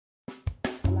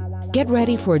Get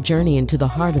ready for a journey into the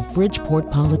heart of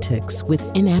Bridgeport politics with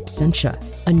In Absentia,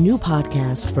 a new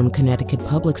podcast from Connecticut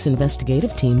Public's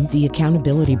investigative team, The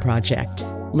Accountability Project.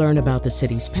 Learn about the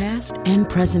city's past and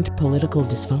present political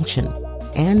dysfunction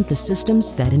and the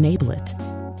systems that enable it.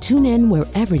 Tune in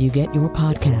wherever you get your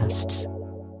podcasts.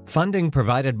 Funding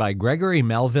provided by Gregory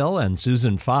Melville and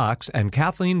Susan Fox and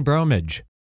Kathleen Bromage.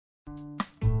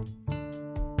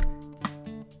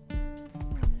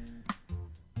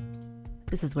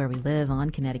 This is Where We Live on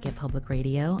Connecticut Public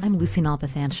Radio. I'm Lucy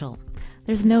Nalpathanchel.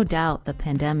 There's no doubt the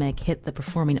pandemic hit the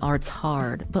performing arts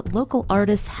hard, but local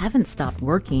artists haven't stopped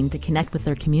working to connect with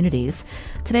their communities.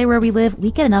 Today, Where We Live,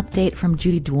 we get an update from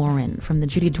Judy Dworin from the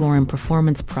Judy Dworin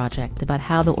Performance Project about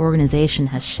how the organization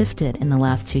has shifted in the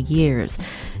last 2 years.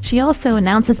 She also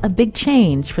announces a big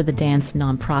change for the dance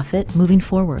nonprofit moving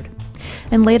forward.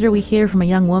 And later we hear from a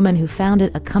young woman who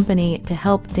founded a company to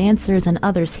help dancers and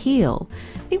others heal.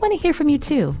 We want to hear from you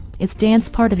too. Is dance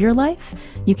part of your life?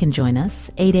 You can join us,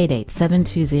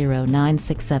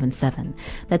 888-720-9677.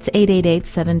 That's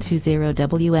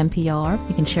 888-720-WNPR.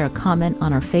 You can share a comment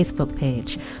on our Facebook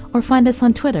page or find us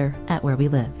on Twitter at Where We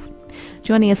Live.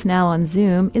 Joining us now on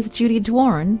Zoom is Judy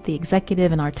Dworin, the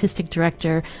executive and artistic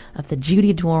director of the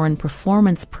Judy Dworin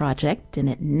Performance Project, and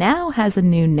it now has a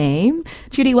new name.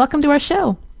 Judy, welcome to our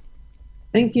show.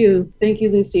 Thank you. Thank you,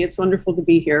 Lucy. It's wonderful to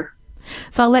be here.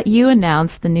 So I'll let you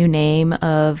announce the new name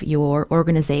of your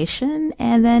organization,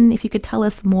 and then if you could tell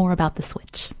us more about the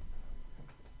switch.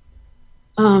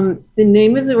 The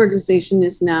name of the organization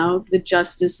is now the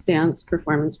Justice Dance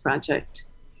Performance Project.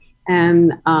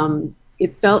 And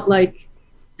it felt like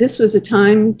this was a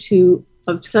time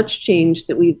of such change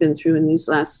that we've been through in these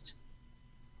last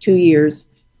 2 years,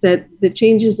 that the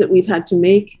changes that we've had to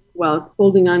make while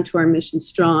holding on to our mission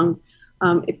strong,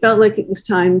 it felt like it was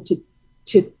time to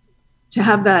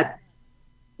have that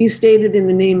be stated in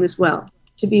the name as well,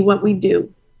 to be what we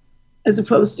do, as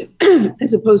opposed to who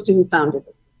founded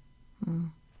it.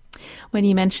 When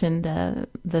you mentioned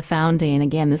the founding,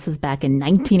 again, this was back in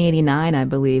 1989, I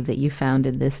believe, that you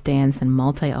founded this dance and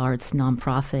multi-arts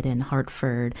nonprofit in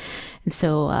Hartford. And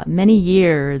so many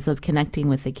years of connecting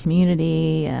with the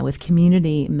community, with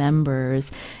community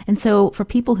members. And so for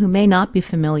people who may not be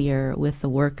familiar with the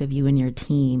work of you and your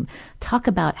team, talk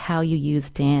about how you use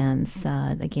dance,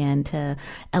 again, to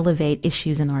elevate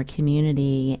issues in our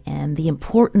community and the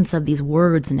importance of these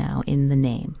words now in the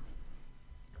name.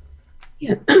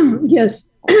 Yeah.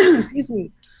 Yes. Excuse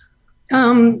me.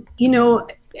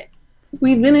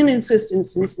 We've been in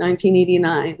existence since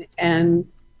 1989, and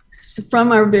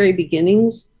from our very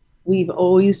beginnings, we've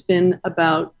always been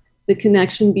about the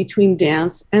connection between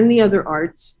dance and the other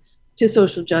arts to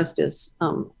social justice.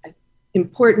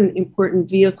 Important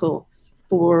vehicle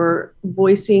for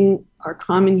voicing our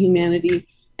common humanity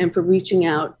and for reaching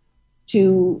out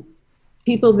to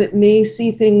people that may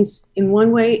see things in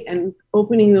one way and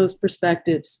opening those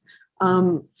perspectives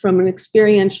from an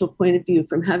experiential point of view,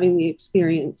 from having the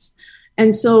experience.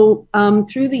 And so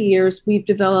through the years, we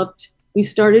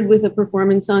started with a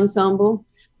performance ensemble,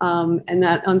 and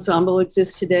that ensemble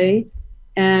exists today.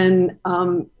 And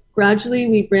gradually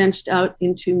we branched out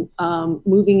into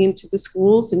moving into the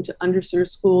schools, into underserved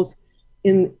schools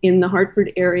in the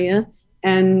Hartford area.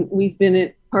 And we've been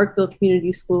at Parkville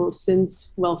Community Schools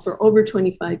for over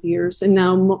 25 years, and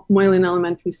now Moylan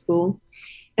Elementary School.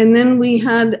 And then we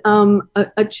had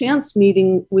a chance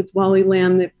meeting with Wally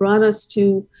Lamb that brought us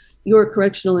to York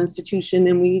Correctional Institution,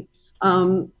 and we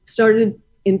started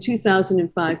in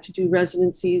 2005 to do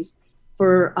residencies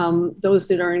for those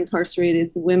that are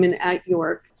incarcerated, the women at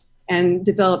York, and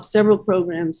developed several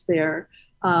programs there,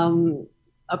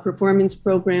 a performance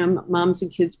program, moms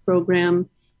and kids program,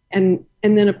 and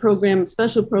then a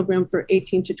special program for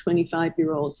 18 to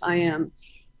 25-year-olds, IM.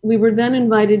 We were then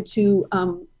invited to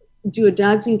do a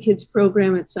Dads and Kids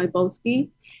program at Cybulski,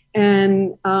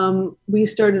 and we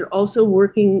started also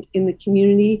working in the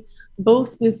community,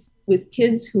 both with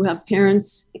kids who have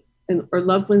parents or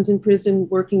loved ones in prison,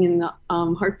 working in the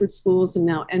Hartford schools and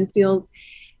now Enfield,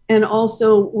 and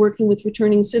also working with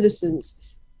returning citizens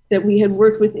that we had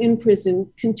worked with in prison,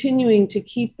 continuing to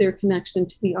keep their connection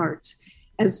to the arts,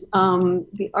 as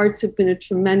the arts have been a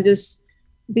tremendous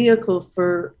vehicle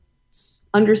for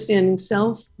understanding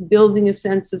self, building a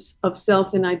sense of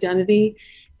self and identity,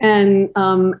 and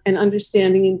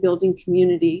understanding and building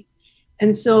community.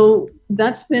 And so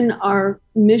that's been our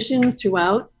mission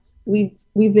throughout. We've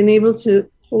been able to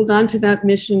hold on to that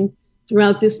mission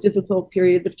throughout this difficult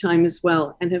period of time as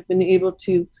well, and have been able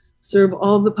to serve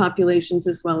all the populations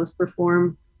as well as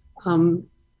perform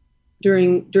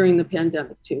during the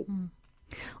pandemic too.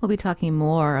 We'll be talking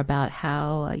more about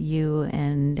how you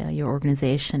and your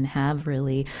organization have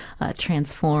really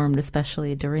transformed,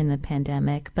 especially during the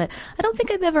pandemic. But I don't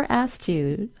think I've ever asked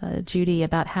you, Judy,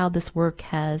 about how this work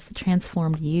has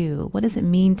transformed you. What does it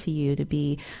mean to you to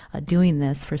be doing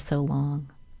this for so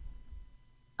long?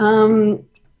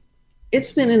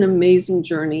 It's been an amazing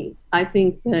journey. I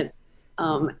think that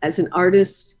as an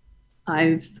artist,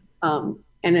 and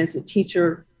as a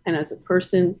teacher and as a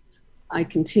person, I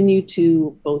continue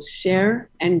to both share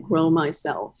and grow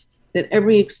myself. That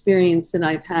every experience that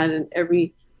I've had and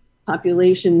every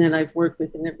population that I've worked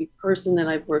with and every person that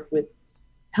I've worked with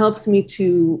helps me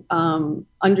to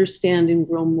understand and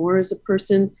grow more as a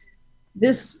person.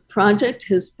 This project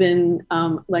has been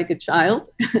like a child.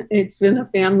 It's been a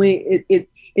family.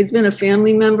 It's been a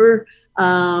family member.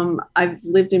 I've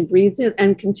lived and breathed it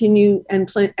and continue and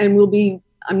play and will be.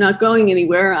 I'm not going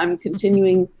anywhere. I'm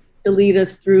continuing to lead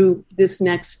us through this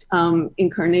next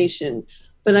incarnation.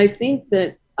 But I think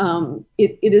that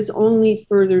it has only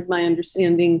furthered my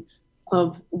understanding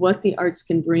of what the arts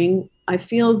can bring. I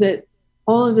feel that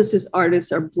all of us as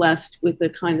artists are blessed with a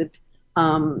kind of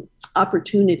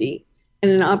opportunity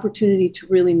and an opportunity to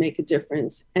really make a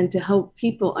difference and to help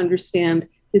people understand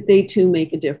that they too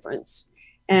make a difference.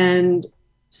 And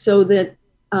so that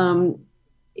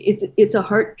it's a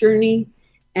heart journey.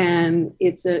 And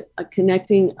it's a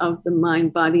connecting of the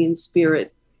mind, body, and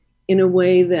spirit in a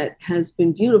way that has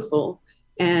been beautiful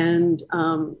and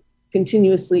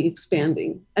continuously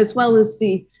expanding, as well as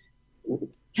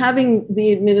having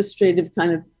the administrative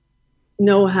kind of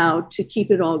know-how to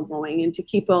keep it all going and to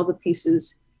keep all the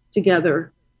pieces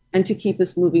together and to keep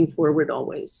us moving forward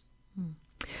always.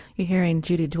 You're hearing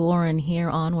Judy Doran here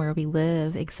on Where We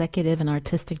Live, Executive and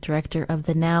Artistic Director of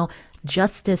the now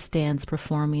Justice Dance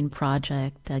Performing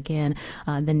Project. Again,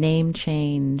 the name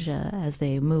change as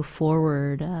they move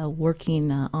forward,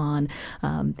 working on,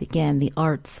 again, the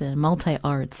arts,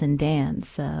 multi-arts and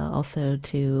dance, also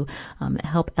to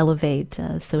help elevate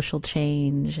social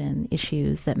change and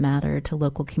issues that matter to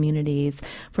local communities.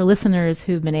 For listeners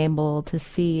who've been able to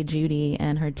see Judy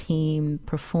and her team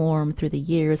perform through the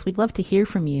years, we'd love to hear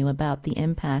from you about the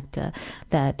impact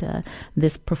that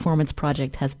this performance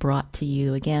project has brought to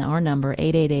you. Again, our number,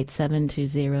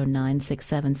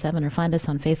 888-720-9677, or find us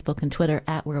on Facebook and Twitter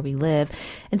at Where We Live.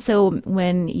 And so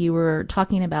when you were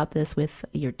talking about this with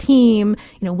your team,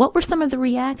 what were some of the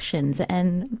reactions?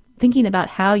 And thinking about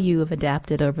how you have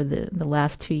adapted over the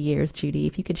last 2 years, Judy,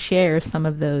 if you could share some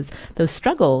of those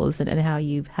struggles and how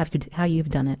you've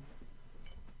done it.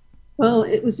 Well,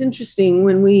 it was interesting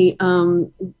when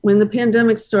when the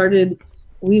pandemic started.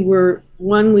 We were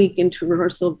 1 week into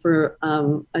rehearsal for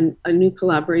a new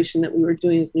collaboration that we were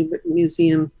doing with the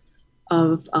Museum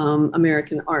of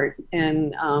American Art,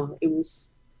 and it was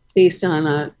based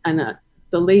on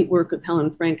the late work of Helen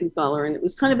Frankenthaler, and it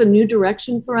was kind of a new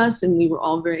direction for us, and we were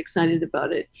all very excited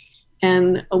about it.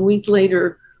 And a week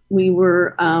later, we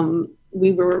were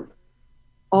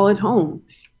all at home,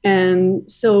 and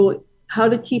so how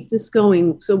to keep this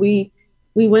going? So we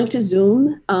went to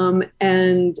Zoom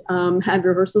and had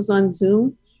rehearsals on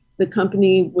Zoom. The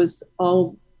company was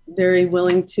all very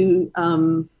willing to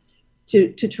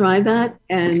try that,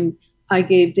 and I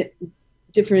gave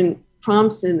different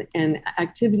prompts and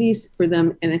activities for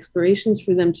them and explorations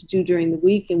for them to do during the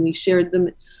week, and we shared them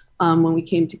when we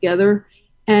came together,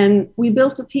 and we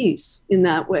built a piece in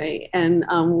that way, and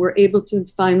we're able to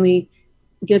finally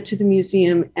get to the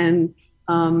museum and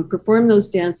perform those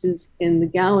dances in the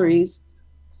galleries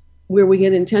where we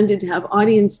had intended to have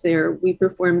audience there. We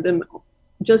performed them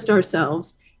just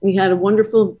ourselves. We had a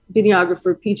wonderful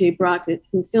videographer, PJ Brockett,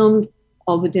 who filmed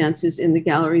all the dances in the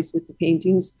galleries with the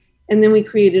paintings. And then he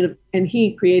created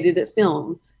a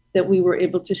film that we were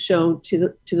able to show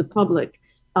to the public.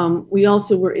 We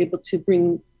also were able to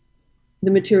bring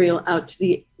the material out to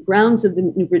the grounds of the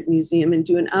New Britain Museum and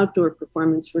do an outdoor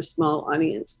performance for a small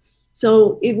audience.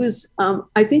 So it was,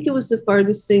 I think it was the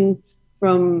farthest thing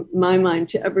from my mind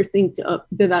to ever think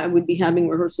that I would be having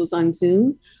rehearsals on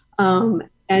Zoom.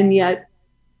 And yet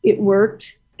it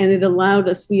worked, and it allowed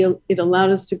us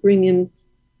to bring in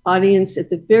audience at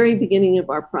the very beginning of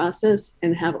our process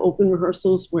and have open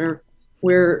rehearsals where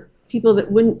people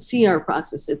that wouldn't see our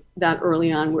process that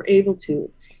early on were able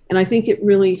to. And I think it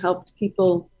really helped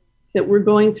people that were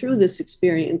going through this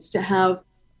experience to have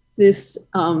this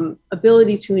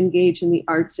ability to engage in the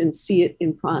arts and see it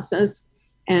in process,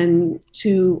 and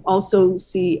to also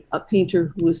see a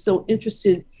painter who was so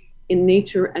interested in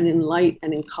nature and in light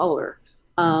and in color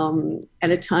at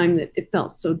a time that it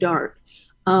felt so dark.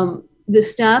 The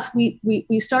staff,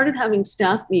 we started having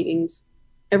staff meetings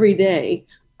every day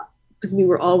because we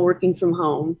were all working from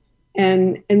home.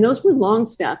 And those were long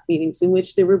staff meetings in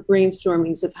which there were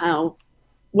brainstormings of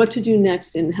what to do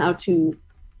next and how to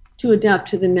adapt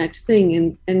to the next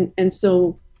thing. And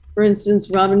so, for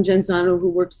instance, Robin Genzano, who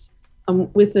works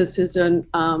with us as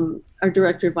our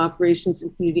Director of Operations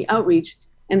and Community Outreach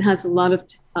and has a lot of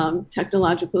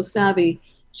technological savvy,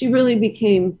 she really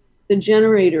became the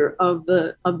generator of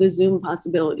the Zoom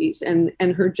possibilities. And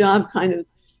her job kind of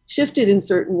shifted in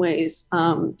certain ways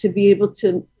to be able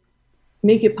to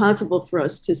make it possible for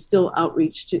us to still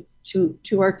outreach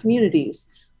to our communities.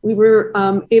 We were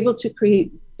able to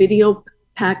create video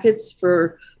packets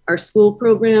for our school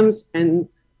programs and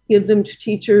give them to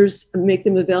teachers and make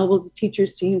them available to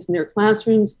teachers to use in their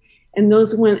classrooms. And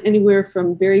those went anywhere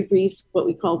from very brief, what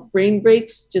we call brain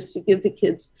breaks, just to give the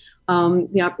kids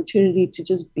the opportunity to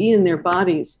just be in their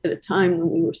bodies at a time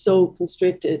when we were so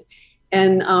constricted.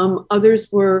 And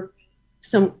others were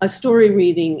a story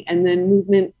reading and then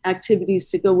movement activities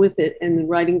to go with it, and then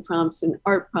writing prompts and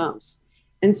art prompts.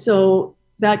 And so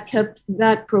that kept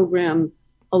that program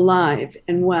alive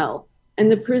and well.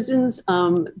 And the prisons,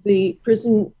 the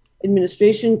prison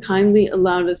administration kindly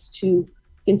allowed us to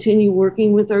continue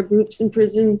working with our groups in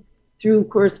prison through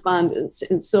correspondence.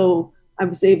 And so I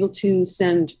was able to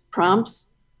send prompts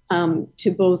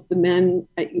to both the men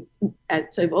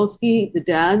at Cybulski, the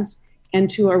dads, and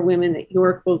to our women at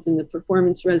York, both in the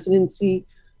performance residency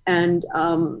and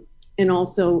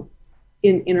also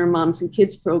in our moms and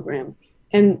kids program.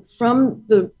 And from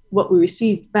what we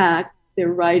received back,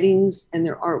 their writings and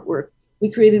their artwork, we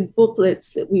created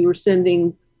booklets that we were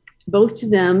sending both to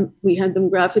them. We had them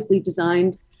graphically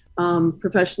designed,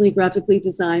 professionally graphically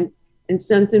designed, and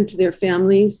sent them to their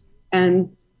families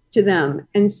and to them.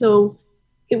 And so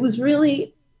it was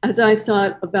really, as I saw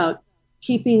it, about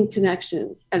keeping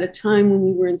connection at a time when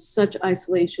we were in such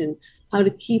isolation, how to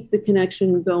keep the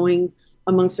connection going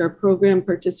amongst our program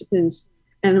participants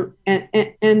and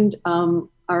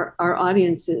our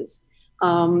audiences.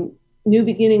 New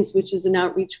Beginnings, which is an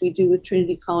outreach we do with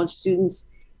Trinity College students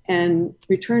and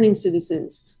returning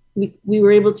citizens, we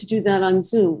were able to do that on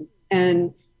Zoom.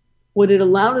 And what it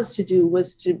allowed us to do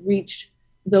was to reach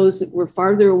those that were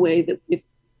farther away, that if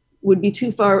would be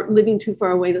too far, living too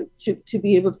far away to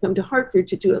be able to come to Hartford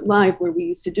to do it live, where we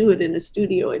used to do it in a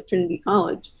studio at Trinity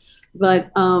College.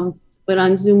 But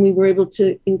on Zoom, we were able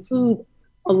to include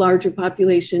a larger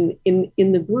population in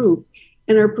the group.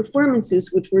 And our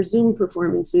performances, which were Zoom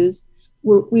performances,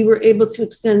 we were able to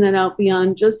extend that out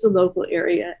beyond just the local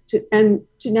area to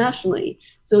nationally,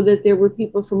 so that there were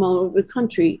people from all over the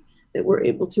country that were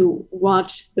able to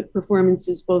watch the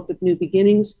performances, both of New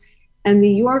Beginnings and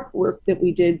the York work that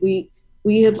we did.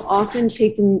 We have often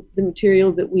taken the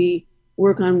material that we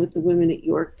work on with the women at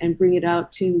York and bring it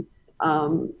out to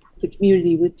the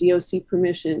community with DOC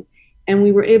permission. And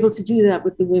we were able to do that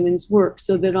with the women's work,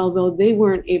 so that although they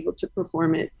weren't able to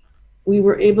perform it, we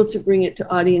were able to bring it to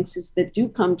audiences that do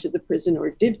come to the prison or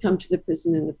did come to the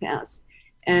prison in the past.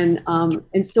 And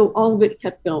so all of it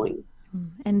kept going.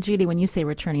 And Judy, when you say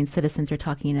returning citizens, you're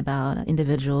talking about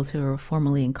individuals who are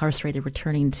formerly incarcerated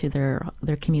returning to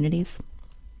their communities?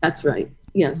 That's right.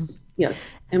 Yes, yes.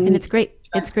 And it's great.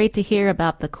 It's great to hear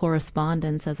about the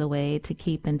correspondence as a way to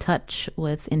keep in touch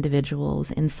with individuals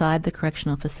inside the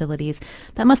correctional facilities.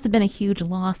 That must have been a huge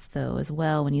loss, though, as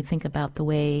well, when you think about the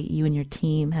way you and your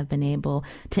team have been able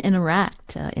to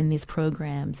interact in these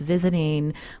programs,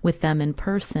 visiting with them in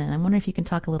person. I'm wondering if you can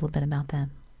talk a little bit about that.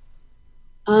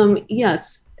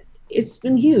 Yes, it's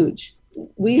been huge.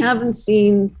 We haven't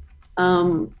seen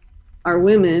our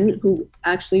women, who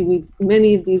actually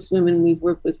many of these women we've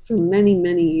worked with for many,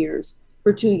 many years,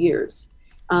 for 2 years.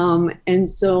 And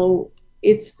so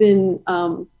it's been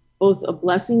both a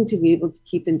blessing to be able to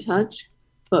keep in touch,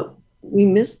 but we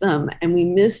miss them, and we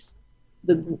miss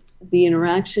the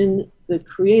interaction, the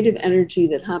creative energy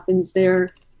that happens there,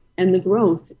 and the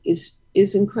growth is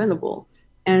incredible.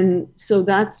 And so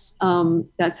that's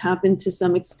happened to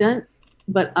some extent,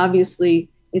 but obviously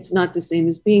it's not the same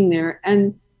as being there.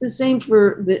 And the same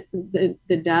for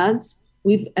the dads.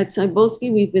 At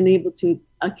Cybulski, we've been able to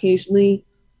occasionally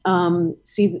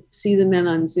see the men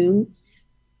on Zoom.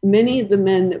 Many of the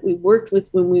men that we worked with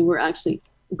when we were actually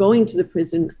going to the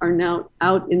prison are now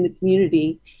out in the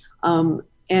community.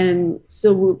 And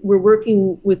so we're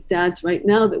working with dads right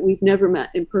now that we've never met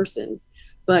in person.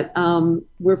 But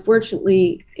we're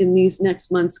fortunately in these next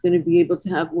months going to be able to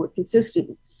have more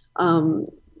consistent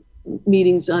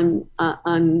meetings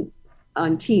on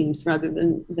Teams rather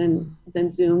than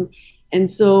Zoom. And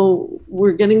so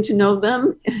we're getting to know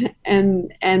them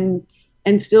and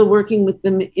still working with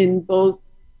them in both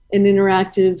an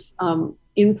interactive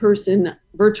in-person,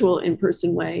 virtual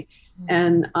in-person way,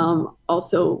 and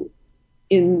also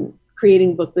in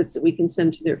creating booklets that we can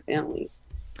send to their families.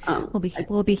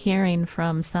 We'll be hearing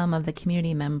from some of the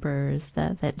community members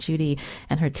that Judy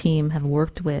and her team have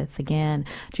worked with. Again,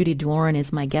 Judy Dworin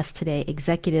is my guest today,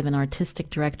 Executive and Artistic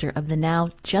Director of the now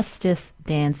Justice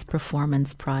Dance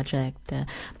Performance Project.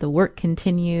 The work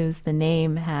continues, the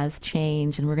name has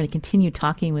changed, and we're going to continue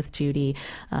talking with Judy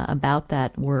about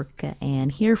that work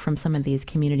and hear from some of these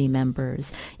community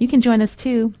members. You can join us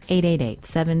too,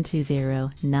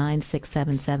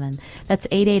 888-720-9677. That's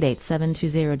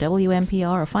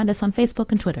 888-720-WNPR, or find us on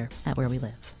Facebook and Twitter at Where We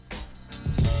Live.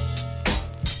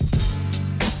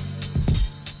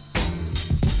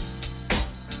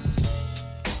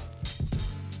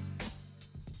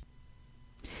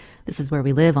 This is Where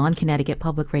We Live on Connecticut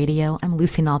Public Radio. I'm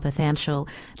Lucy Nalpathanchel.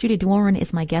 Judy Dworin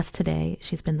is my guest today.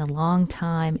 She's been the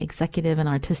longtime executive and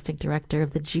artistic director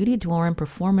of the Judy Dworin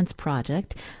Performance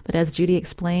Project. But as Judy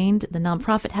explained, the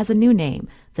nonprofit has a new name,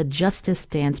 the Justice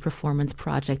Dance Performance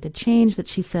Project, a change that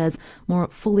she says more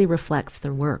fully reflects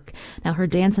their work. Now, her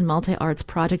dance and multi-arts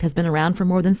project has been around for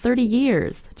more than 30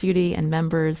 years. Judy and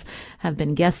members have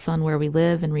been guests on Where We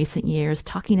Live in recent years,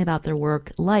 talking about their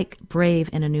work like Brave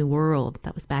in a New World.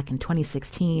 That was back in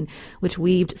 2016, which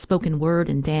weaved spoken word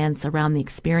and dance around the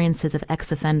experiences of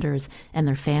ex-offenders and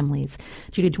their families.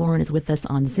 Judy Dworin is with us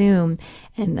on Zoom.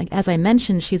 And as I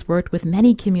mentioned, she's worked with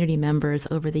many community members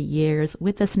over the years.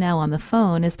 With us now on the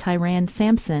phone is Tyran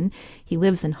Sampson. He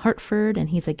lives in Hartford, and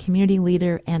he's a community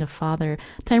leader and a father.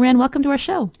 Tyran, welcome to our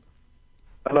show.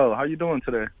 Hello, how you doing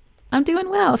today? I'm doing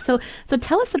well. So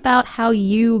tell us about how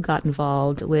you got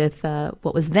involved with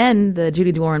what was then the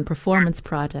Judy Dworin Performance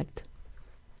Project.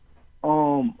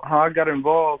 How I got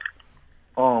involved,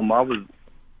 I was,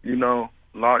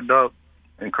 locked up,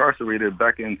 incarcerated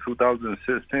back in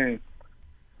 2016,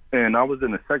 and I was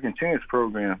in the Second Chance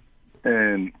program.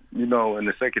 And, in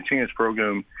the Second Chance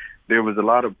program, there was a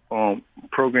lot of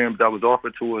programs that was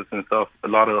offered to us and stuff, a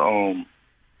lot of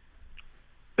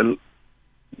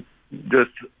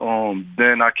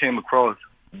then I came across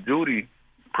Judy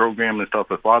program and stuff,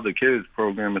 a Father Kids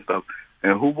program and stuff,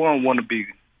 and who wouldn't want to be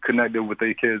connected with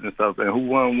their kids and stuff, and who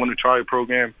wouldn't want to try a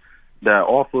program that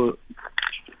offers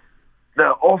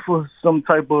some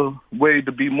type of way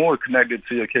to be more connected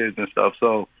to your kids and stuff.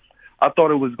 So I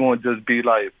thought it was going to just be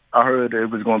like, I heard it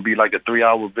was going to be like a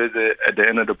 3-hour visit at the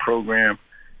end of the program,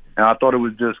 and I thought it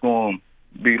was just going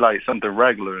to be like something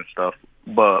regular and stuff.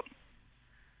 But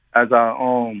as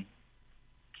I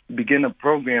began the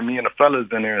program, me and the fellas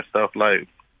in there and stuff, like,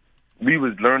 we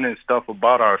was learning stuff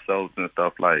about ourselves and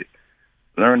stuff, like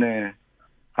learning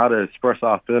how to express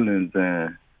our feelings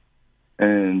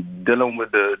and dealing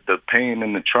with the pain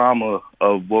and the trauma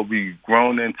of what we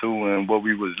grown into and what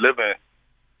we was living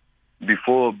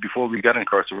before we got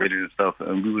incarcerated and stuff.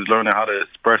 And we was learning how to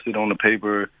express it on the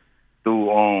paper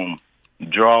through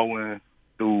drawing,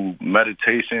 through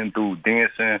meditation, through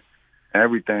dancing,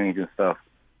 everything and stuff.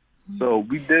 So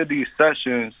we did these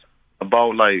sessions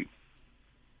about, like,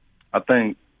 I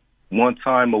think one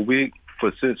time a week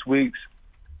for 6 weeks.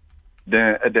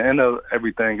 Then at the end of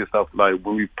everything and stuff, like,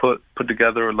 when we put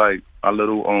together like our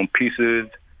little pieces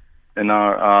and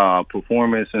our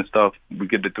performance and stuff, we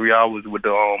get the 3 hours with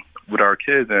our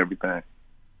kids and everything.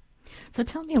 So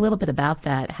tell me a little bit about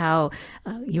that, how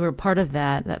you were part of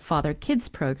that Father Kids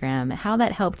program, how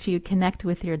that helped you connect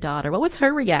with your daughter. What was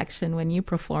her reaction when you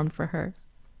performed for her?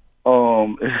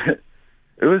 It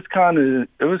was kind of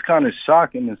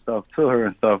shocking and stuff to her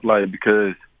and stuff, like,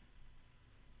 because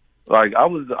like I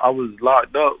was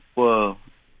locked up for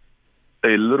a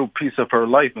little piece of her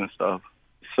life and stuff.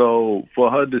 So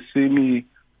for her to see me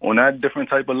on that different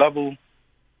type of level,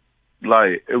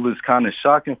 like, it was kind of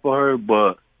shocking for her,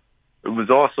 but it was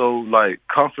also like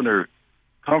comforter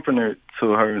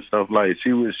to her and stuff. Like,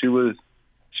 she was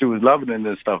loving it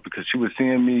and stuff because she was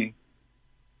seeing me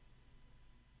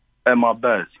at my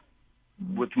best,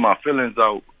 with my feelings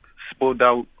out, spilled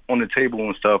out on the table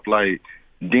and stuff, like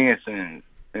dancing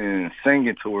and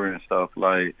singing to her and stuff.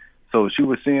 Like, so she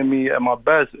was seeing me at my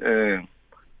best, and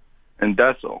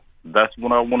that's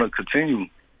what I want to continue,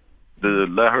 to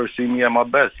let her see me at my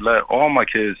best, let all my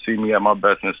kids see me at my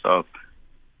best and stuff.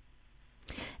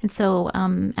 And so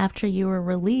after you were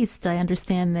released, I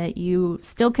understand that you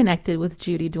still connected with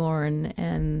Judy Dworin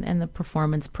and the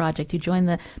Performance Project. You joined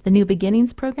the New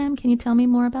Beginnings program. Can you tell me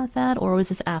more about that? Or was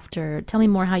this after? Tell me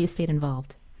more how you stayed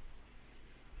involved.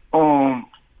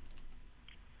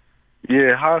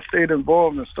 Yeah, how I stayed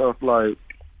involved and stuff, like,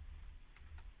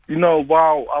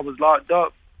 while I was locked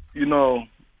up, and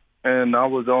I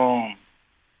was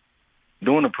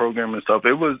doing the program and stuff,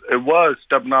 it was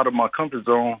stepping out of my comfort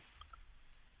zone,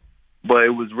 but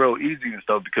it was real easy and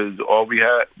stuff because all we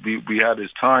had is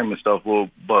time and stuff. Well,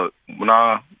 but when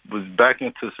I was back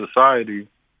into society,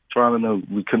 trying to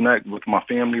reconnect with my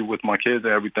family, with my kids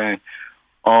and everything,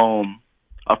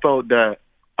 I felt that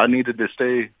I needed to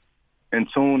stay in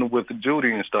tune with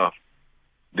Judy and stuff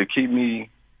to keep me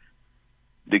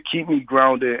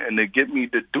grounded and to get me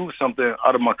to do something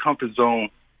out of my comfort zone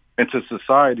into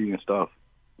society and stuff.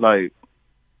 Like,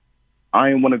 I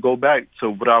didn't want to go back to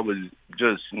what I was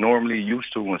just normally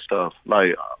used to and stuff.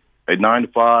 Like a 9 to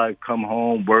 5, come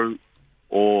home, work,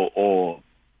 or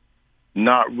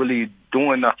not really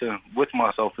doing nothing with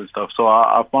myself and stuff. So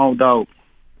I found out,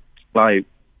 like,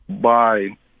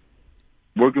 by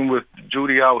working with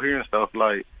Judy out here and stuff,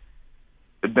 like,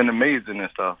 it's been amazing and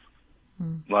stuff.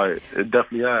 Like, it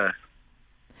definitely has.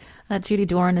 Judy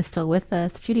Doran is still with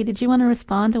us. Judy, did you want to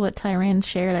respond to what Tyran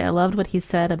shared? I loved what he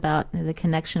said about the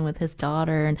connection with his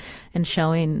daughter and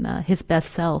showing his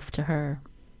best self to her.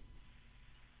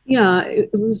 Yeah, it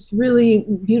was really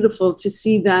beautiful to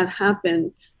see that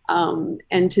happen,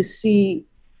 and to see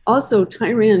also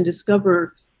Tyran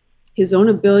discover his own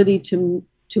ability to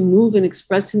move and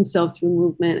express himself through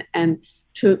movement, and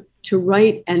to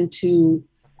write and to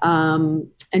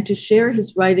share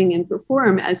his writing and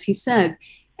perform, as he said.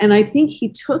 And I think he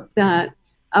took that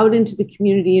out into the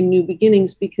community in New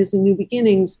Beginnings, because in New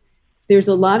Beginnings, there's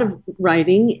a lot of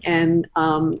writing and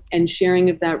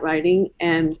sharing of that writing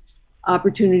and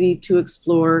opportunity to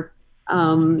explore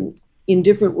in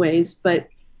different ways. But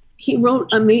he wrote,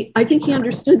 I think he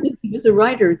understood that he was a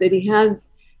writer, that he had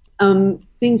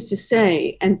things to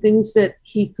say and things that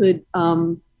he could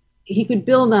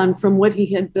build on from what he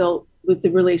had built with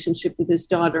the relationship with his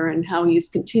daughter, and how he has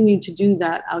continued to do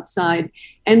that outside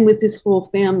and with his whole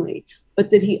family,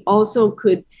 but that he also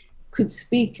could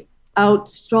speak out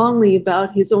strongly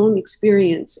about his own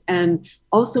experience and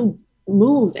also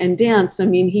move and dance. I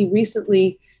mean, he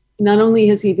recently, not only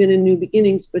has he been in New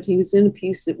Beginnings, but he was in a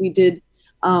piece that we did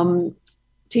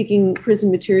taking prison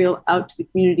material out to the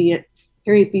community at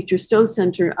Harriet Beecher Stowe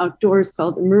Center outdoors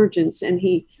called Emergence, and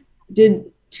he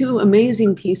did 2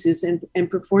 amazing pieces and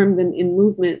performed them in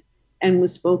movement and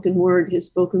with spoken word, his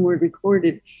spoken word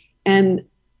recorded. And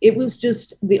it was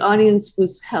just, the audience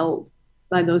was held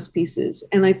by those pieces.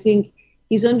 And I think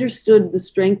he's understood the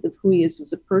strength of who he is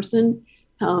as a person.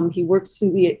 He works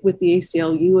with the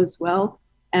ACLU as well.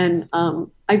 And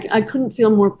I couldn't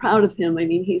feel more proud of him. I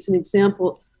mean, he's an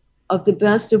example of the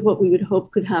best of what we would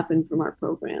hope could happen from our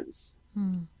programs.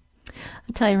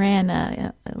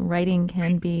 Tyran, writing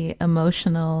can be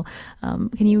emotional.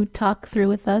 Can you talk through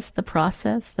with us the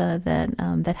process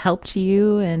that helped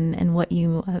you and what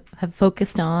you have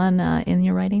focused on in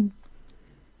your writing?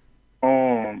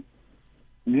 I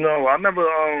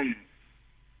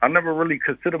never really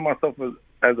considered myself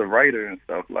as a writer and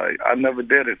stuff. Like, I never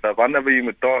did and stuff. I never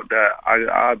even thought that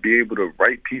I'd be able to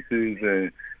write pieces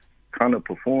and kind of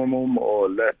perform them or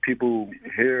let people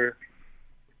hear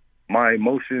my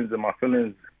emotions and my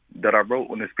feelings that I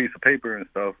wrote on this piece of paper and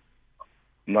stuff.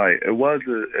 Like, it was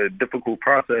a difficult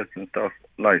process and stuff.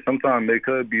 Like, sometimes it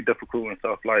could be difficult and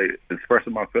stuff, like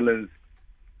expressing my feelings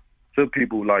to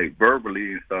people, like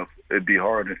verbally and stuff. It'd be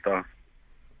hard and stuff.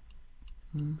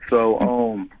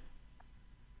 So,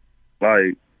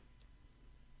 like,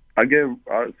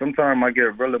 sometimes I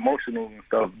get real emotional and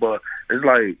stuff, but it's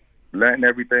like letting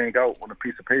everything out on a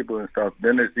piece of paper and stuff.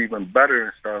 Then it's even better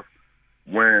and stuff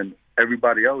when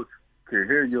everybody else can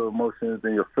hear your emotions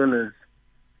and your feelings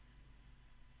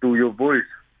through your voice.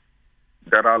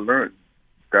 That I learned,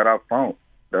 that I found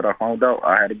out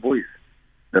I had a voice,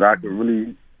 that I could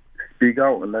really speak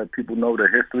out and let people know the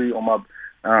history on my.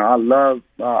 I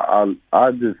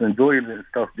just enjoy it and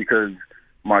stuff because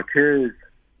my kids,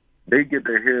 they get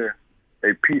to hear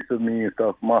a piece of me and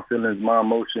stuff, my feelings, my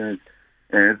emotions,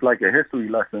 and it's like a history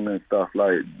lesson and stuff.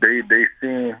 Like, they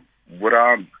seeing what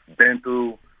I've been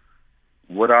through,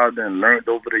 what I've then learned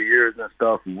over the years and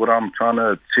stuff, what I'm trying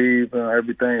to achieve and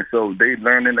everything. So they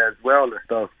learning as well and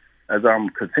stuff as I'm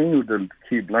continuing to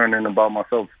keep learning about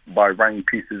myself by writing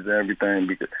pieces and everything,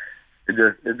 because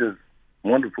it's just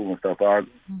wonderful and stuff.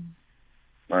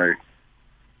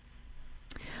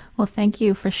 Well, thank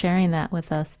you for sharing that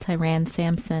with us, Tyran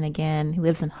Sampson. Again, he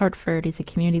lives in Hartford. He's a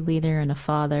community leader and a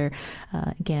father.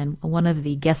 Again, one of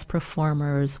the guest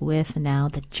performers with now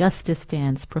the Justice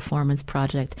Dance Performance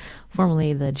Project,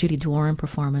 formerly the Judy Doran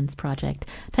Performance Project.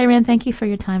 Tyran, thank you for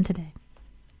your time today.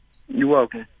 You're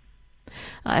welcome.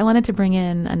 I wanted to bring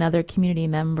in another community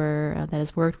member that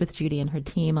has worked with Judy and her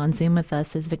team on Zoom with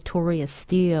us is Victoria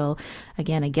Steele,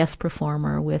 again, a guest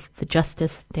performer with the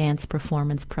Justice Dance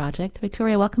Performance Project.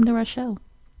 Victoria, welcome to our show.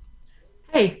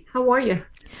 Hey, how are you?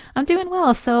 I'm doing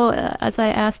well. So as I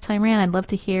asked Tyran, I'd love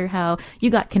to hear how you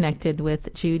got connected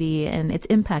with Judy and its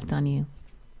impact on you.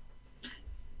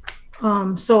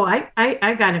 So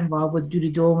I got involved with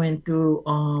Judy Dorwin through,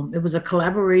 it was a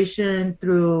collaboration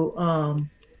through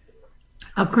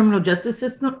a criminal justice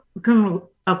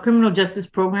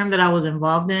program that I was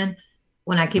involved in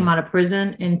when I came out of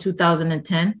prison in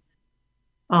 2010,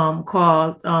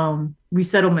 called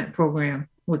Resettlement Program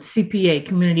with CPA,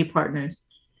 Community Partners.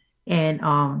 And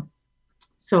and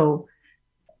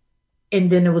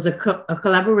then there was a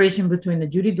collaboration between the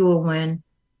Judy Dorwin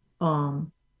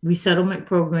Resettlement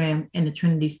Program and the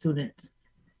Trinity students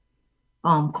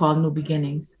called New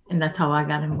Beginnings. And that's how I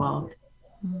got involved.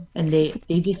 And they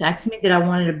just asked me that I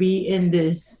wanted to be in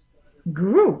this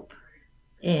group.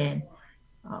 And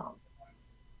but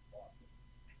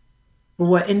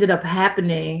what ended up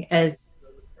happening as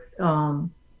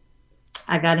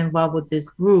I got involved with this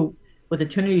group with the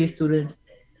Trinity students,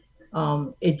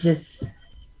 art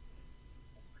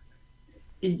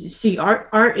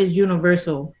is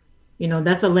universal. You know,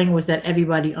 that's a language that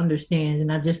everybody understands.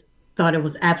 And I just thought it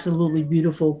was absolutely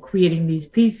beautiful creating these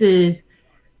pieces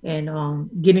and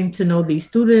getting to know these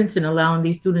students and allowing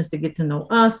these students to get to know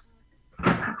us.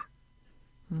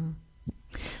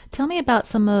 Tell me about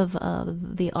some of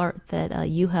the art that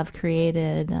you have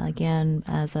created, again,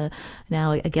 as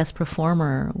now a guest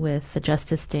performer with the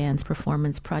Justice Dance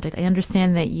Performance Project. I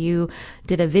understand that you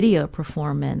did a video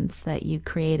performance that you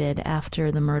created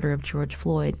after the murder of George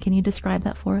Floyd. Can you describe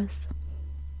that for us?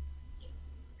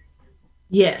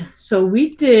 Yeah, so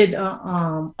we did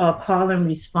a call and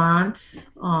response,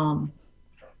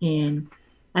 and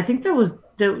I think that was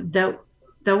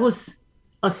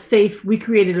we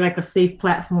created like a safe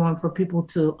platform for people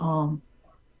to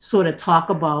sort of talk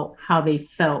about how they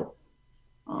felt.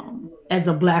 As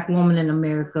a Black woman in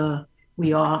America,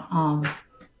 we all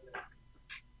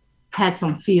had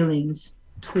some feelings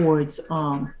towards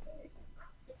the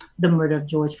murder of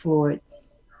George Floyd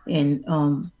and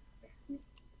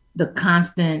the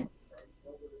constant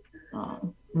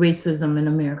racism in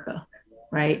America,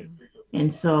 right?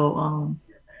 And so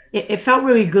it felt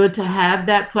really good to have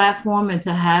that platform and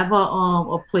to have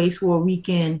a place where we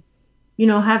can, you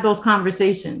know, have those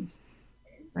conversations,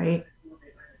 right?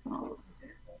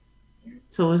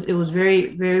 So it was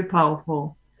very, very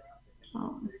powerful.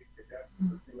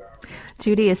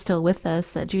 Judy is still with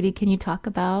us. Judy, can you talk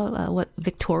about what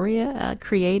Victoria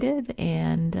created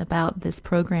and about this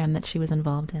program that she was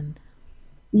involved in?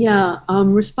 Yeah,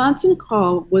 Response and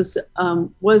Call was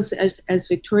as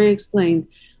Victoria explained,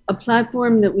 a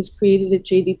platform that was created at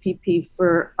JDPP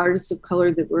for artists of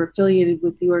color that were affiliated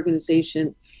with the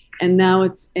organization. And now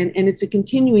it's a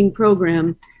continuing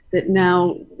program that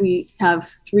now we have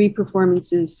 3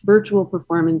 performances, virtual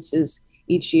performances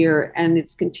each year, and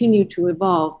it's continued to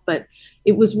evolve. But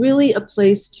it was really a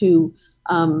place to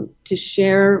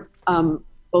share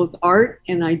both art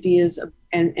and ideas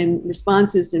and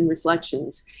responses and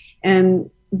reflections. And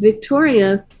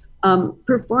Victoria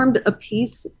performed a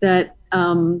piece that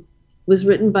was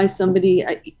written by somebody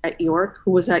at York,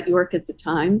 who was at York at the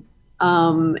time,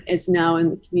 is now in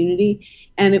the community,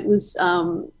 and it was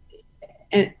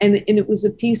and it was a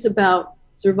piece about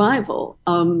survival,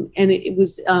 and it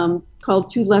was called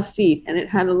 2 Left Feet, and it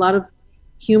had a lot of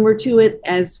humor to it,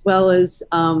 as well as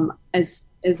a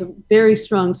very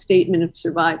strong statement of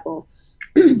survival.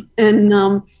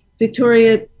 And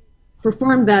Victoria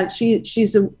performed that.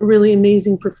 She's a really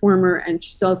amazing performer, and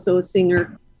she's also a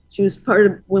singer. She was part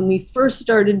of, when we first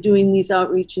started doing these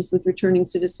outreaches with returning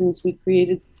citizens, we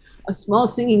created a small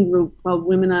singing group called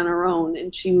Women on Our Own,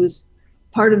 and she was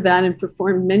part of that and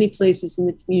performed many places in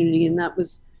the community. And that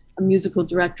was a musical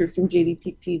director from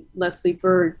JDPP, Leslie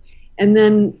Bird. And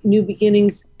then New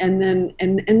Beginnings, and then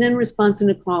Response and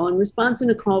a Call. And Response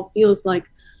and a Call feels like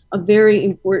a very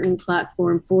important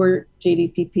platform for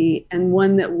JDPP, and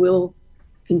one that will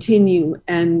continue.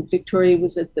 And Victoria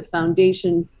was at the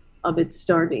foundation of its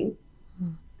starting.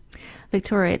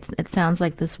 Victoria, it sounds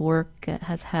like this work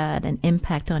has had an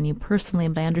impact on you personally,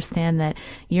 but I understand that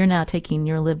you're now taking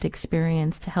your lived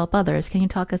experience to help others. Can you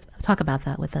talk about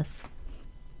that with us?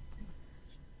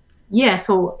 Yeah,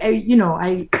 so you know,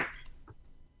 I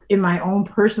in my own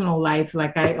personal life,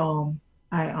 like I'm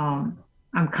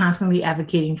constantly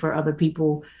advocating for other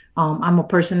people. I'm a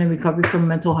person in recovery from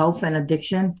mental health and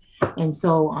addiction, and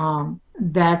so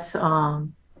that's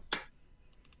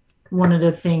one of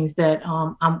the things that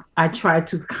I try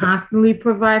to constantly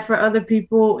provide for other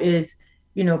people is,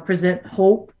 present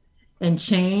hope and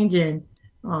change, and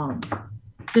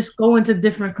just go into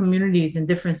different communities and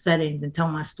different settings and tell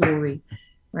my story,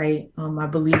 right? I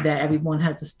believe that everyone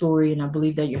has a story, and I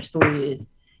believe that your story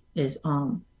is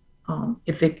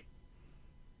if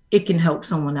it can help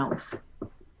someone else,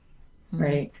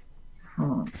 right?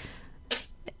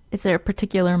 Is there a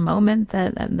particular moment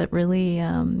that really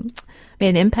made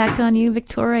an impact on you,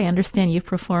 Victoria? I understand you've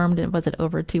performed in, was it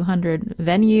over 200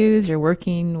 venues? You're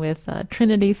working with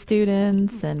Trinity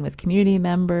students and with community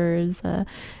members.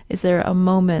 Is there a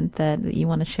moment that you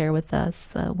want to share with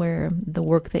us where the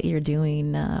work that you're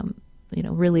doing,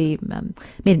 really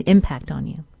made an impact on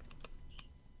you?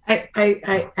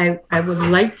 I would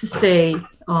like to say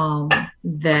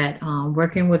that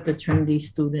working with the Trinity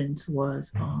students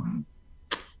was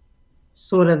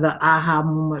sort of the aha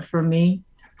moment for me.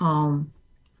 And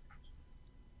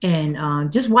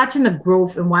just watching the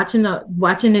growth and watching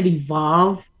it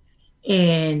evolve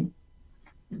and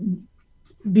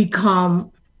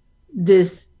become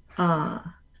this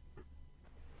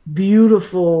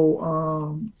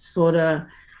beautiful sort of,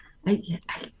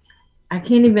 I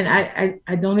can't even, I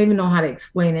don't even know how to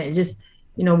explain it. It's just,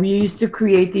 we used to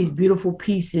create these beautiful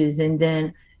pieces, and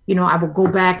then, I would go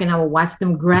back and I would watch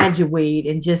them graduate,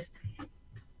 and just,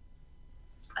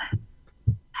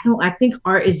 I think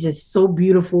art is just so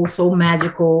beautiful, so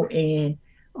magical, and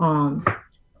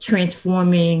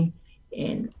transforming,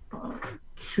 and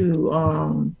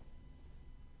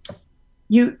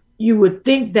you would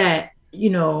think that,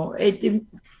 it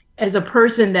as a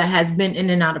person that has been in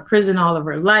and out of prison all of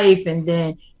her life, and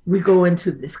then we go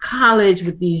into this college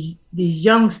with these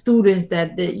young students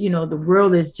that the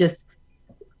world is just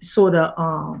sort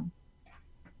of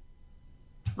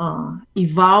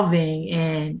evolving,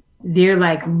 and they're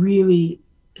like really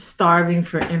starving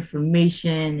for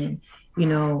information,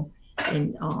 and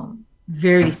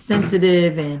very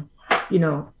sensitive, and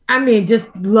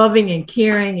just loving and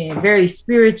caring and very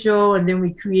spiritual. And then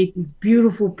we create these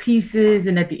beautiful pieces,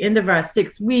 and at the end of our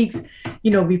 6 weeks,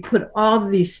 we put all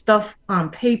these stuff on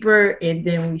paper, and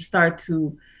then we start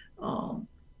to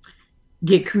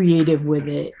get creative with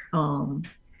it.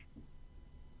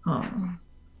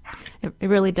 It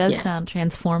really does sound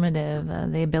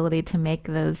transformative, the ability to make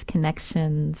those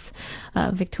connections.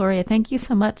 Victoria, thank you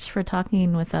so much for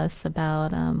talking with us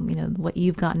about what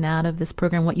you've gotten out of this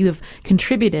program, what you have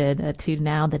contributed to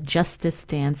now the Justice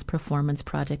Dance Performance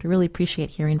Project. I really appreciate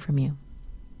hearing from you.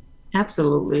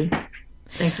 Absolutely.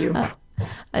 Thank you.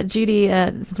 Judy,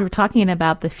 since we're talking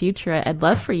about the future, I'd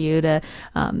love for you to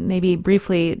maybe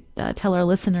briefly tell our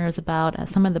listeners about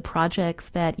some of the projects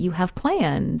that you have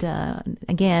planned,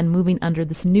 again, moving under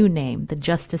this new name, the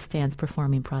Justice Dance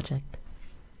Performing Project.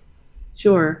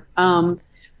 Sure.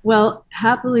 Well,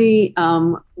 happily,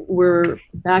 we're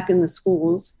back in the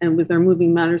schools and with our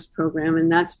Moving Matters program,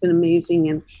 and that's been amazing.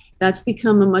 And that's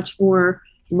become a much more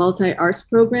multi-arts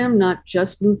program, not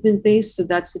just movement-based. So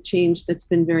that's a change that's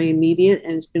been very immediate,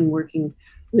 and it's been working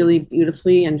really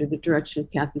beautifully under the direction of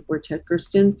Kathy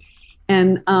Fortet-Gersten.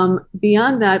 And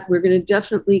beyond that, we're going to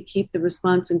definitely keep the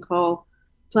response and call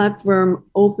platform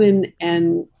open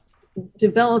and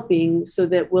developing, so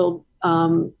that we'll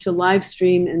to live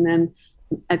stream, and then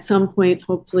at some point,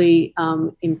 hopefully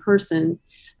in person.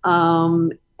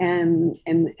 And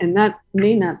that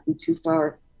may not be too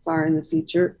far in the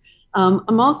future.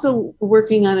 I'm also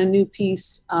working on a new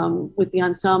piece with the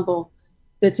ensemble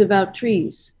that's about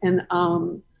trees. And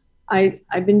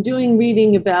I've been doing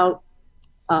reading about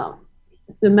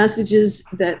the messages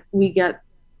that we get,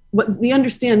 the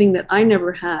understanding that I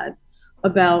never had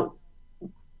about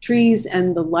trees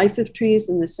and the life of trees,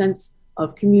 and the sense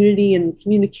of community and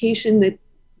communication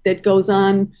that goes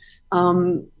on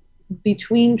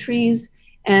between trees.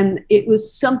 And it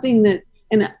was something that,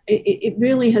 and it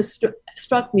really has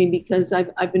struck me, because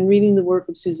I've been reading the work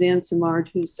of Suzanne Simard,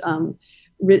 who's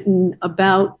written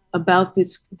about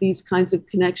these kinds of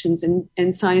connections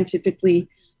and scientifically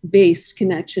based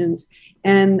connections.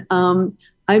 And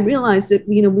I realized that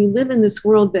we live in this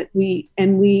world that we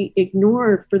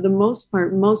ignore, for the most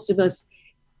part. Most of us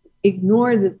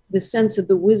ignore the sense of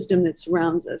the wisdom that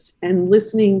surrounds us, and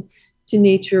listening to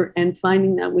nature and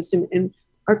finding that wisdom. And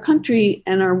our country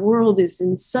and our world is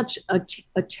in such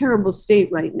a terrible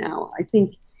state right now. I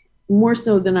think more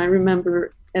so than I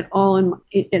remember at all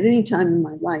at any time in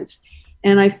my life.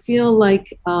 And I feel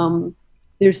like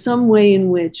there's some way in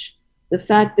which the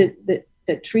fact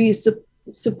that trees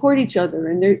support each other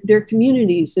and their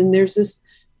communities, and there's this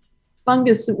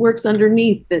fungus that works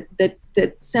underneath that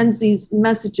that sends these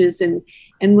messages, and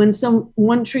when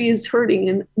one tree is hurting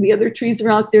and the other trees are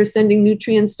out there sending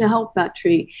nutrients to help that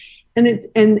tree, and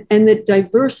that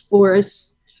diverse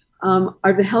forests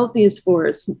are the healthiest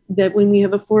forests. That when we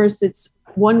have a forest that's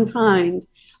one kind,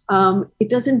 it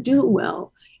doesn't do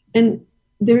well. And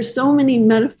there's so many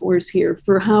metaphors here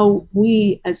for how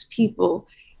we as people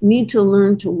need to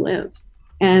learn to live.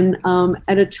 And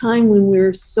at a time when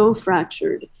we're so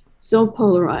fractured, so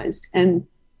polarized, and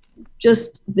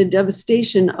just the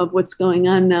devastation of what's going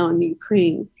on now in the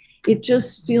Ukraine, it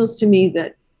just feels to me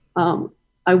that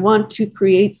I want to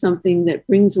create something that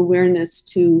brings awareness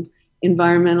to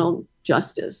environmental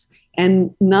justice,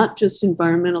 and not just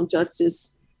environmental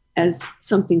justice as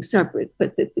something separate,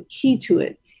 but that the key to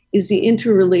it is the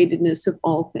interrelatedness of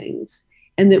all things,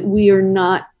 and that we are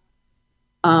not,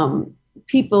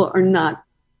 people are not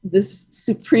the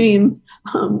supreme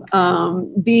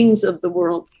beings of the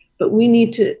world, but we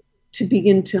need to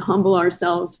begin to humble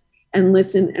ourselves and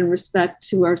listen and respect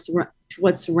to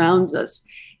what surrounds us,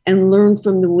 and learn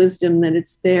from the wisdom that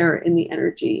it's there in the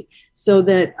energy, so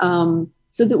that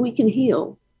we can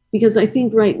heal. Because I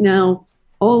think right now,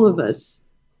 all of us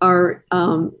are,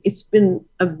 it's been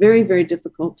a very, very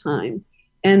difficult time.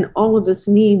 And all of us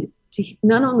need to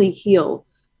not only heal,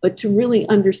 but to really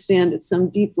understand at some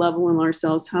deep level in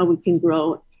ourselves how we can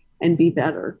grow and be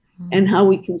better, and how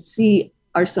we can see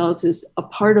ourselves as a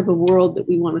part of a world that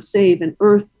we want to save, an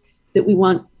earth that we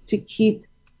want to keep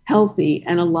healthy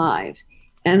and alive.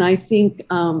 And I think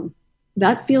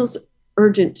that feels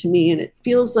urgent to me, and it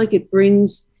feels like it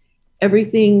brings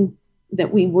everything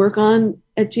that we work on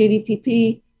at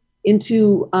JDPP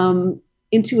into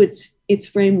its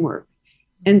framework.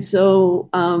 And so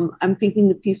I'm thinking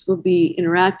the piece will be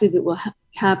interactive. It will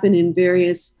happen in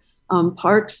various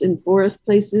parks and forest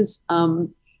places,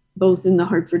 both in the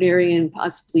Hartford area and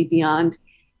possibly beyond.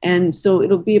 And so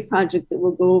it'll be a project that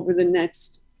will go over the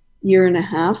next year and a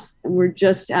half. And we're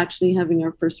just actually having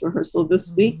our first rehearsal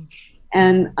this week.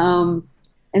 And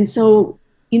so,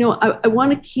 you know, I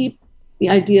want to keep the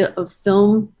idea of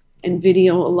film and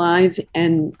video alive,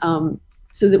 and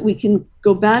so that we can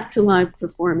go back to live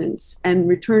performance and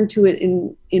return to it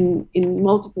in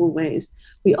multiple ways.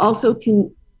 We also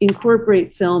can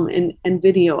incorporate film and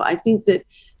video. I think that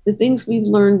the things we've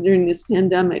learned during this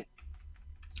pandemic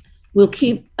will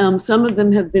keep, some of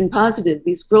them have been positive.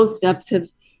 These growth steps have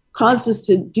caused us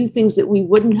to do things that we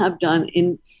wouldn't have done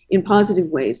in positive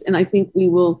ways. And I think we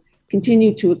will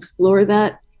continue to explore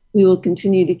that. We will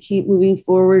continue to keep moving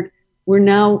forward. We're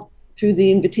now, through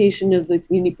the invitation of the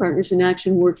Community Partners in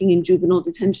Action, working in juvenile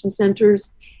detention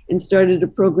centers, and started a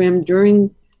program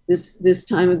during this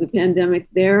time of the pandemic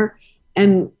there.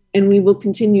 And we will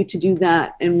continue to do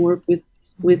that and work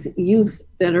with youth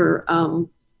that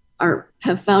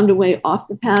have found a way off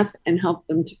the path and help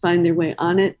them to find their way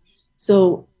on it.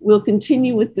 So we'll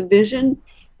continue with the vision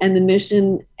and the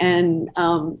mission, and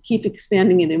keep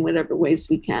expanding it in whatever ways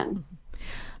we can.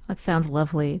 That sounds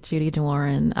lovely, Judy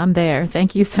DeWarren. I'm there.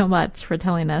 Thank you so much for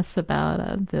telling us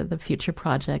about the future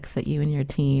projects that you and your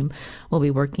team will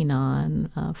be working on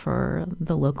for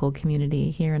the local community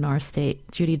here in our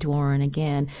state. Judy DeWarren,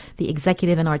 again, the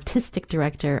Executive and Artistic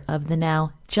Director of the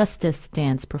Now Justice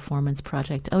Dance Performance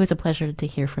Project. Always a pleasure to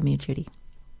hear from you, Judy.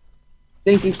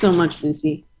 Thank you so much,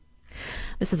 Lucy.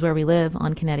 This is Where We Live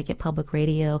on Connecticut Public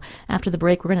Radio. After the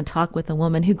break, we're going to talk with a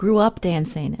woman who grew up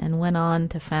dancing and went on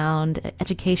to found an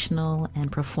educational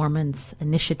and performance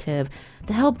initiative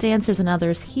to help dancers and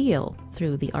others heal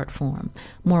through the art form.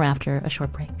 More after a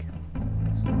short break.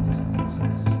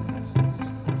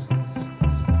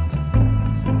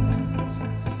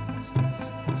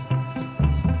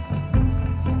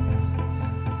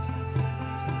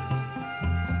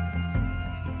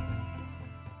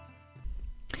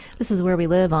 This is Where We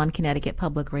Live on Connecticut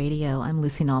Public Radio. I'm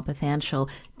Lucy Nalpathanchel.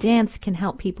 Dance can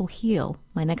help people heal.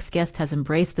 My next guest has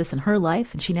embraced this in her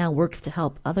life, and she now works to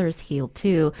help others heal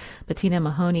too. Bettina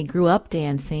Mahoney grew up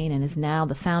dancing and is now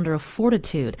the founder of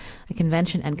Fortitude, a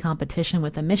convention and competition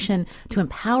with a mission to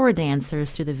empower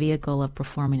dancers through the vehicle of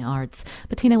performing arts.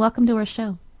 Bettina, welcome to our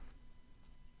show.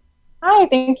 Hi,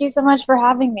 thank you so much for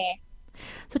having me.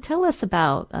 So tell us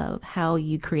about how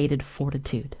you created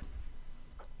Fortitude.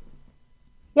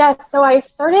 Yeah, so I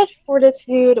started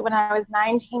Fortitude when I was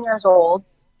 19 years old,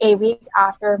 a week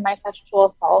after my sexual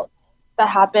assault that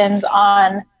happened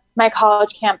on my college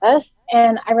campus.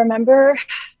 And I remember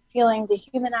feeling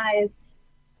dehumanized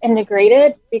and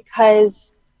degraded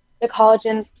because the college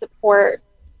didn't support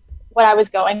what I was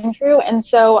going through. And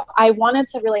so I wanted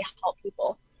to really help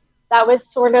people. That was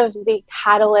sort of the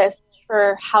catalyst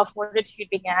for how Fortitude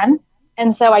began.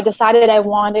 And so I decided I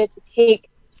wanted to take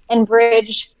and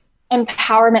bridge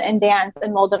empowerment and dance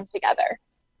and mold them together.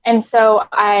 And so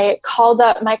I called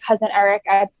up my cousin Eric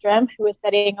Edstrom, who was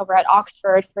studying over at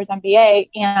Oxford for his MBA,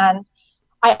 and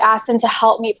I asked him to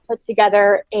help me put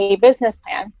together a business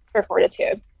plan for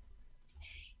Fortitude.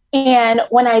 And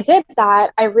when I did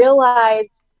that, I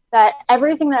realized that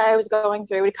everything that I was going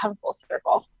through would come full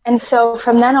circle. And so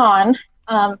from then on,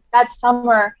 that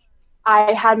summer,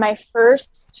 I had my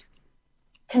first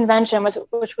convention,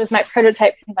 which was my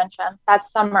prototype convention that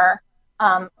summer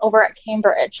over at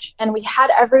Cambridge. And we had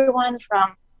everyone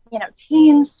from,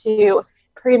 teens to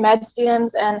pre-med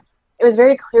students. And it was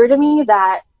very clear to me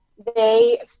that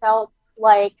they felt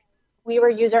like we were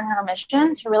using our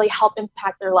mission to really help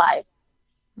impact their lives.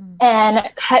 And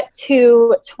cut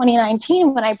to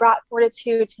 2019, when I brought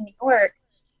Fortitude to New York,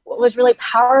 what was really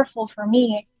powerful for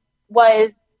me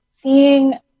was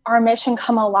seeing our mission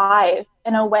come alive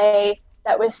in a way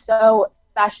that was so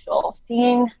special,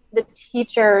 seeing the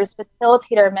teachers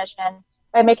facilitate our mission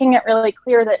by making it really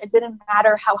clear that it didn't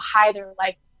matter how high their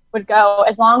life would go,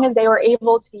 as long as they were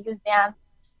able to use dance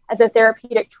as a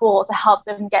therapeutic tool to help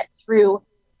them get through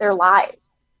their lives.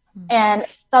 And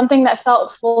something that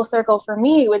felt full circle for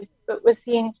me was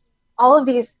seeing all of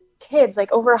these kids,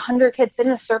 like over 100 kids, sit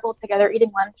in a circle together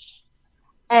eating lunch,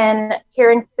 and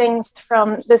hearing things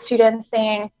from the students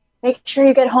saying, make sure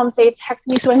you get home safe, text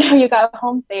me so I know you got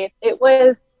home safe. It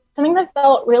was something that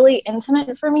felt really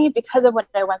intimate for me because of what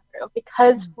I went through,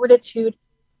 because Fortitude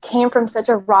came from such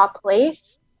a raw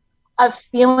place of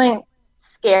feeling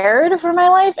scared for my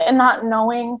life and not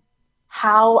knowing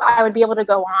how I would be able to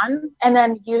go on, and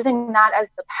then using that as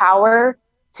the power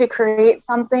to create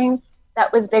something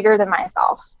that was bigger than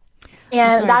myself.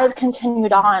 And that has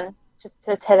continued on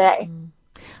to today.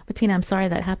 Bettina, I'm sorry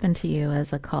that happened to you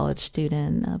as a college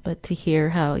student, but to hear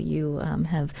how you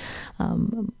have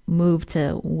moved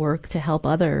to work to help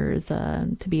others,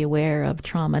 to be aware of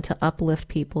trauma, to uplift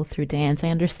people through dance. I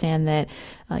understand that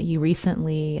you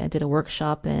recently did a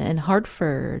workshop in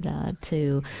Hartford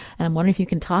and I'm wondering if you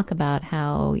can talk about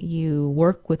how you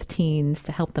work with teens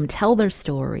to help them tell their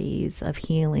stories of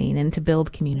healing and to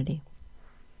build community.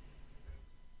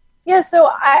 Yeah, so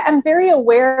I'm very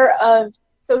aware of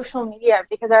social media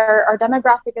because our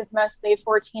demographic is mostly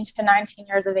 14 to 19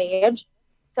 years of age.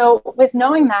 So with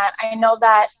knowing that, I know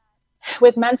that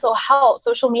with mental health,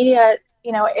 social media,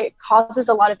 it causes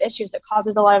a lot of issues. It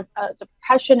causes a lot of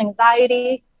depression,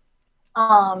 anxiety.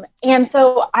 And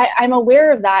so I'm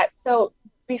aware of that. So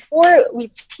before we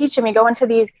teach and we go into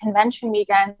these convention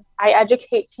weekends, I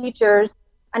educate teachers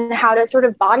on how to sort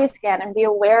of body scan and be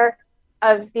aware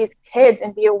of these kids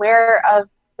and be aware of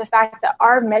the fact that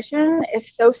our mission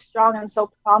is so strong and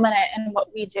so prominent in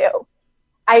what we do.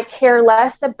 I care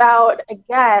less about,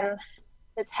 again,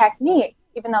 the technique,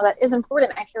 even though that is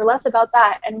important. I care less about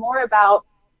that and more about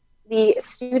the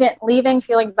student leaving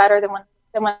feeling better than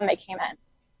when they came in.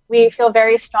 We feel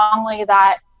very strongly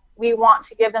that we want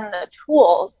to give them the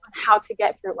tools on how to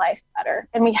get through life better.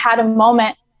 And we had a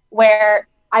moment where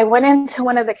I went into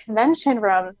one of the convention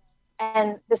rooms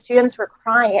and the students were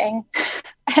crying.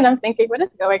 And I'm thinking, what is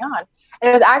going on? And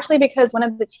it was actually because one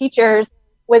of the teachers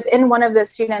was in one of the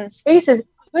students' spaces,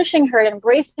 pushing her,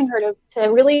 embracing her to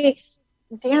really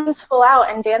dance full out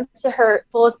and dance to her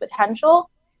fullest potential.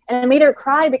 And it made her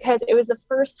cry because it was the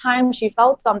first time she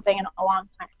felt something in a long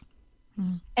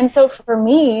time. And so for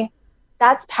me,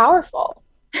 that's powerful.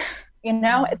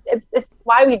 It's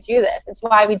why we do this. It's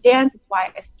why we dance. It's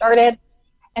why I started.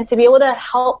 And to be able to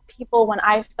help people when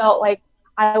I felt like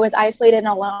I was isolated and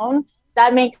alone,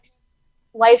 that makes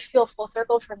life feel full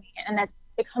circle for me, and it's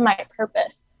become my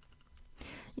purpose.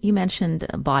 You mentioned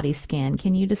a body scan.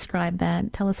 Can you describe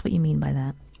that? Tell us what you mean by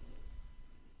that.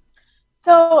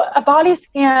 So a body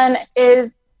scan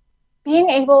is being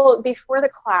able, before the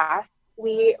class,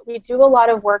 we do a lot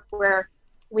of work where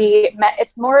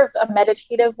it's more of a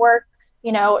meditative work,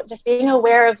 just being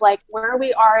aware of like where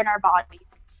we are in our bodies.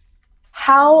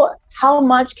 How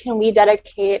much can we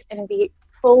dedicate and be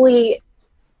fully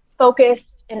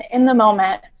focused and in the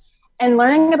moment, and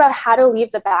learning about how to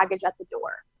leave the baggage at the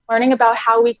door, learning about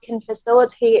how we can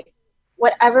facilitate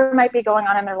whatever might be going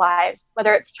on in their lives,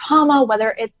 whether it's trauma,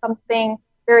 whether it's something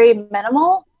very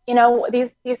minimal.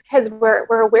 These kids,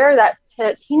 we're aware that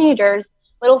to teenagers,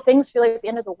 little things feel like the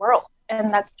end of the world,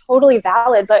 and that's totally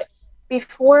valid. But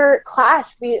before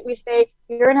class, we say,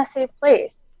 you're in a safe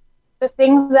place. The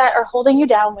things that are holding you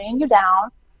down, weighing you down,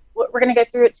 we're going to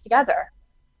get through it together.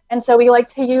 And so we like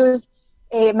to use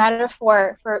a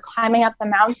metaphor for climbing up the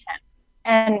mountain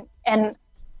and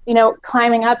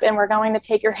climbing up, and we're going to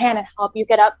take your hand and help you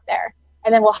get up there.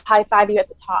 And then we'll high five you at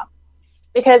the top.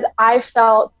 Because I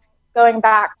felt going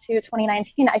back to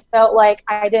 2019, I felt like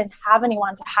I didn't have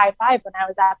anyone to high five when I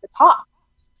was at the top.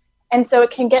 And so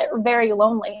it can get very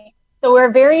lonely. So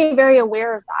we're very, very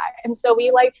aware of that. And so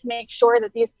we like to make sure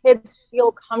that these kids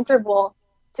feel comfortable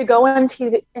to go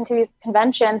into these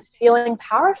conventions feeling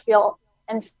powerful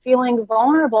and feeling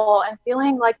vulnerable and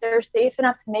feeling like they're safe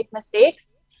enough to make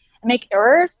mistakes and make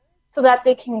errors so that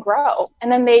they can grow.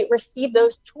 And then they receive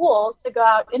those tools to go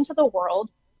out into the world,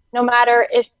 no matter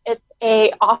if it's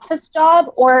a office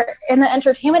job or in the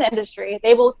entertainment industry.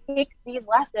 They will take these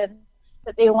lessons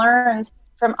that they learned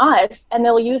from us and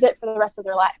they'll use it for the rest of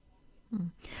their lives.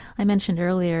 I mentioned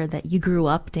earlier that you grew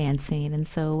up dancing, and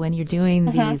so when you're doing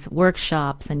these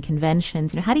workshops and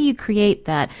conventions, how do you create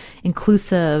that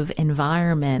inclusive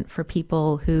environment for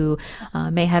people who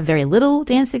may have very little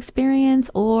dance experience,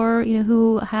 or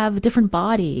who have different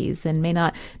bodies and may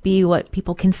not be what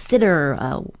people consider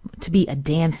to be a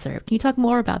dancer? Can you talk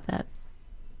more about that?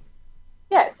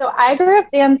 Yeah, so I grew up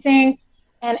dancing,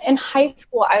 and in high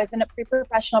school, I was in a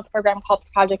pre-professional program called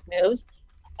Project Moves,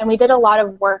 and we did a lot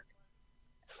of work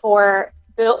for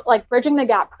bridging the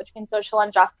gap between social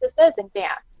injustices and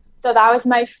dance. So that was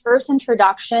my first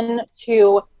introduction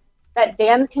to that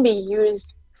dance can be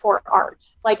used for art.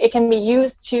 Like, it can be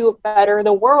used to better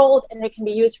the world and it can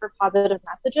be used for positive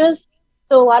messages.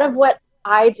 So a lot of what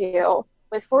I do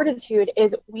with Fortitude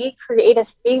is we create a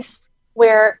space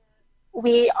where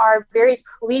we are very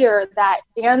clear that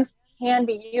dance can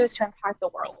be used to impact the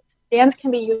world. Dance can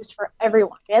be used for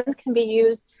everyone. Dance can be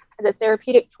used as a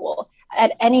therapeutic tool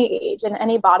at any age and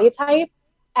any body type.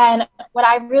 And what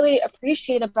I really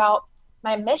appreciate about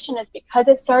my mission is because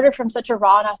it started from such a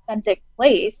raw and authentic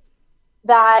place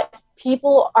that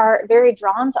people are very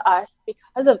drawn to us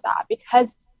because of that,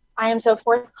 because I am so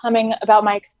forthcoming about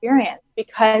my experience,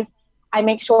 because I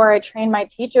make sure I train my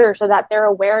teachers so that they're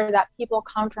aware that people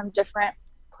come from different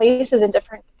places and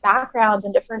different backgrounds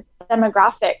and different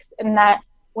demographics, and that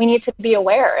we need to be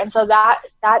aware. And so that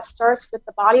starts with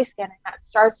the body scanning. That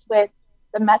starts with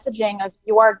the messaging of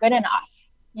you are good enough.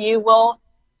 You will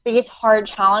face hard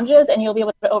challenges and you'll be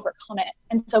able to overcome it.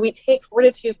 And so we take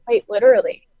Fortitude quite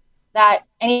literally, that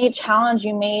any challenge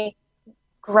you may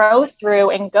grow through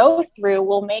and go through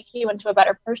will make you into a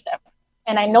better person.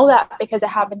 And I know that because it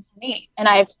happened to me. And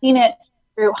I've seen it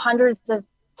through hundreds of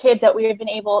kids that we have been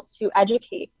able to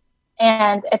educate.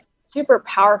 And it's super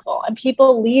powerful. And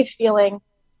people leave feeling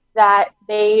that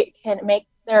they can make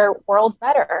their worlds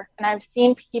better. And I've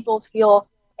seen people feel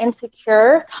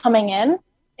insecure coming in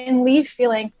and leave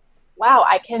feeling, wow,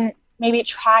 I can maybe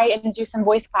try and do some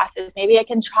voice classes. Maybe I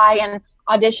can try and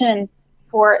audition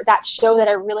for that show that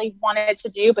I really wanted to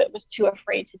do, but was too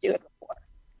afraid to do it before.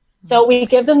 So we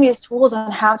give them these tools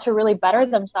on how to really better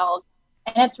themselves.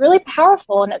 And it's really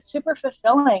powerful and it's super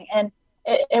fulfilling. And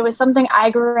it was something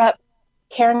I grew up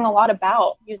caring a lot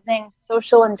about, using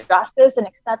social injustice and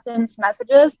acceptance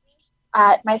messages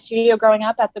at my studio growing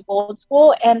up at the Gold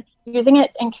School, and using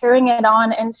it and carrying it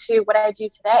on into what I do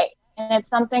today. And it's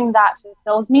something that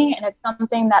fulfills me, and it's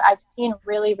something that I've seen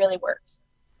really, really works.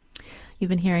 You've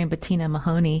been hearing Bettina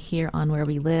Mahoney here on Where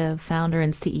We Live, founder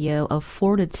and CEO of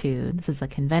Fortitude. This is a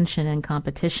convention and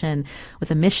competition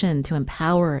with a mission to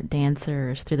empower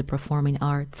dancers through the performing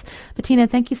arts. Bettina,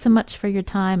 thank you so much for your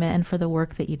time and for the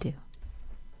work that you do.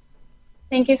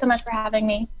 Thank you so much for having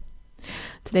me.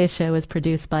 Today's show is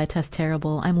produced by Tess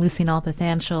Terrible. I'm Lucy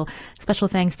Nalpathanchel. Special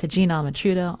thanks to Gina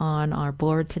Amatruda on our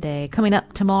board today. Coming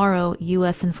up tomorrow,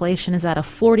 U.S. inflation is at a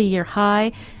 40-year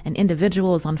high, and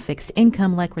individuals on fixed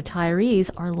income like retirees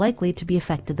are likely to be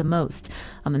affected the most.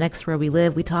 On the next Where We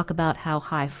Live, we talk about how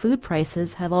high food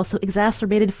prices have also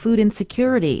exacerbated food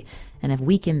insecurity and have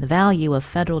weakened the value of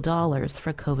federal dollars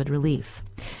for COVID relief.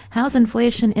 How's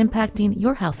inflation impacting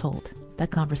your household? That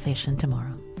conversation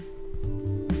tomorrow.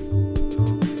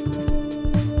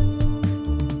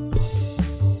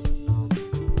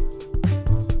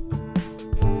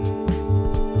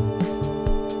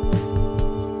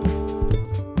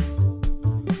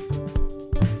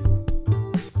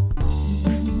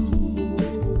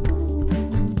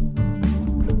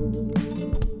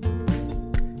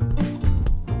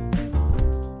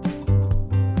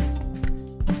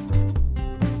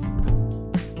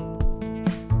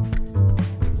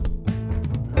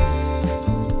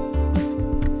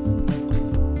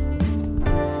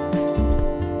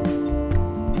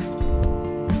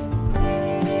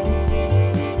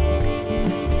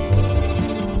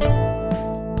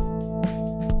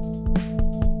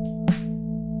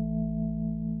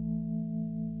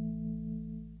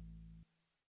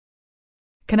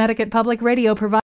 Connecticut Public Radio provides